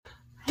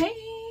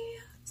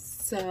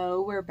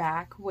So we're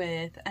back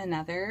with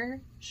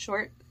another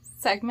short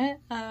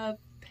segment of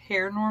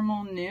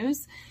paranormal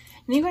news.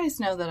 And you guys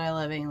know that I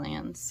love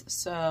aliens.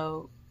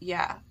 So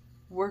yeah,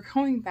 we're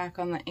going back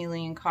on the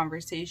alien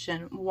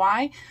conversation.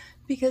 Why?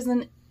 Because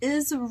an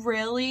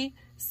Israeli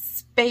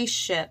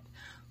spaceship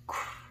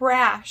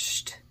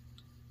crashed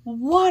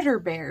water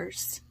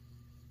bears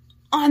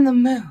on the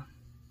moon.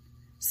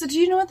 So do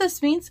you know what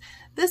this means?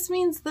 This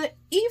means that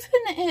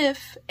even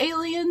if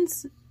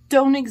aliens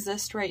don't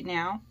exist right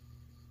now,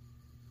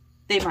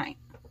 they might.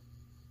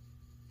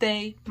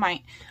 They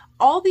might.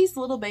 All these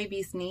little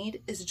babies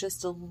need is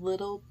just a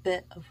little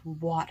bit of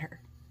water.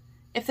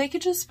 If they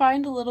could just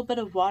find a little bit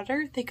of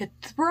water, they could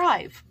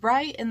thrive,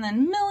 right? And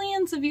then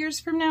millions of years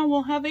from now,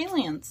 we'll have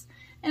aliens.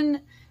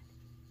 And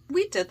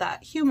we did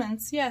that.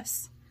 Humans,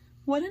 yes.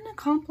 What an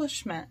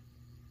accomplishment.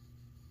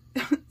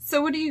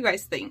 So what do you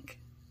guys think?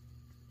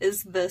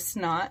 Is this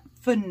not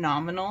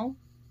phenomenal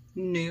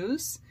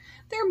news?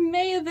 There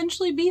may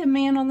eventually be a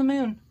man on the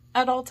moon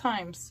at all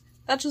times.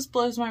 That just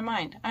blows my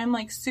mind. I'm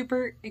like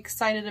super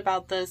excited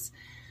about this.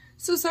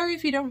 So sorry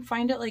if you don't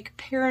find it like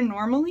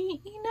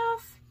paranormally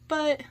enough,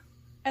 but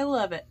I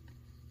love it.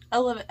 I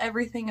love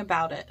everything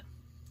about it.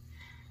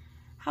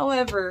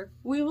 However,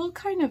 we will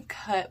kind of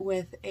cut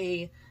with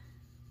a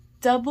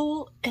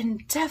double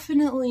and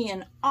definitely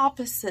an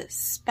opposite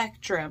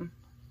spectrum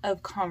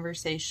of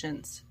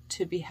conversations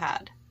to be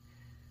had.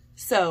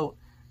 So,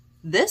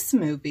 this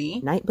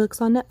movie, Night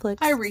Books on Netflix,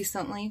 I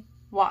recently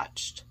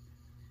watched.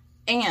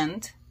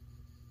 And,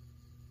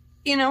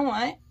 you know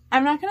what?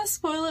 I'm not going to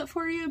spoil it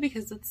for you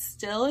because it's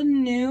still a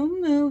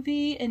new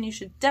movie and you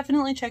should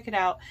definitely check it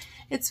out.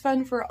 It's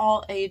fun for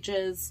all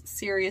ages.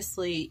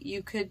 Seriously,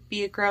 you could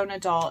be a grown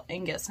adult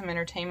and get some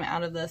entertainment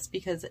out of this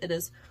because it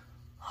is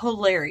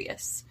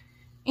hilarious.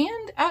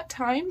 And at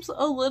times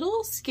a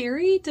little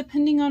scary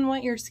depending on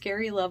what your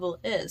scary level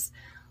is.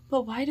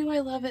 But why do I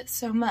love it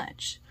so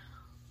much?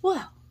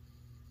 Well,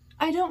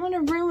 I don't want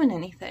to ruin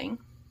anything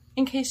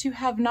in case you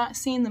have not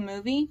seen the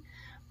movie.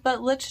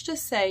 But let's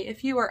just say,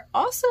 if you are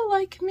also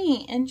like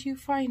me and you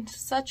find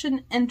such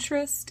an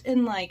interest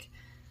in like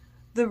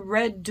the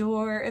red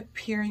door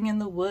appearing in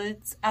the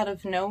woods out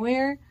of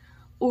nowhere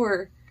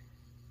or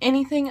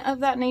anything of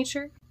that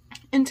nature,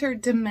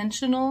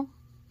 interdimensional,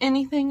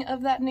 anything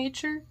of that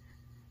nature,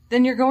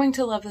 then you're going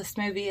to love this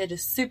movie. It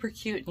is super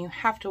cute and you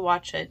have to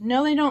watch it.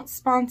 No, they don't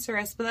sponsor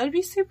us, but that would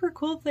be super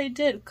cool if they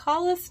did.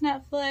 Call us,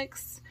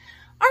 Netflix.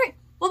 Alright,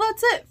 well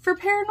that's it for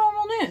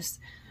paranormal news.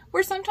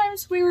 Where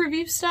sometimes we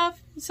review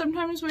stuff,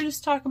 sometimes we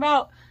just talk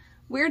about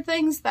weird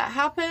things that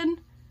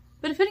happen.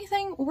 But if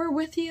anything, we're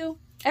with you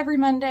every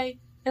Monday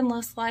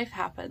unless life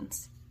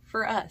happens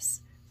for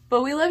us.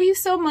 But we love you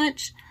so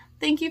much.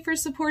 Thank you for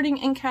supporting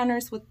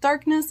Encounters with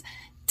Darkness.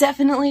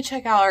 Definitely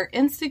check out our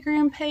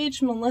Instagram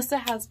page. Melissa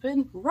has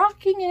been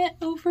rocking it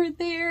over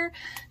there.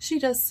 She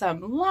does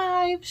some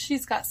live.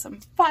 She's got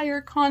some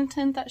fire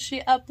content that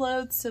she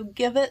uploads. So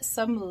give it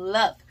some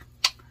love.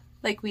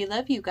 Like we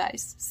love you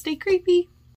guys. Stay creepy.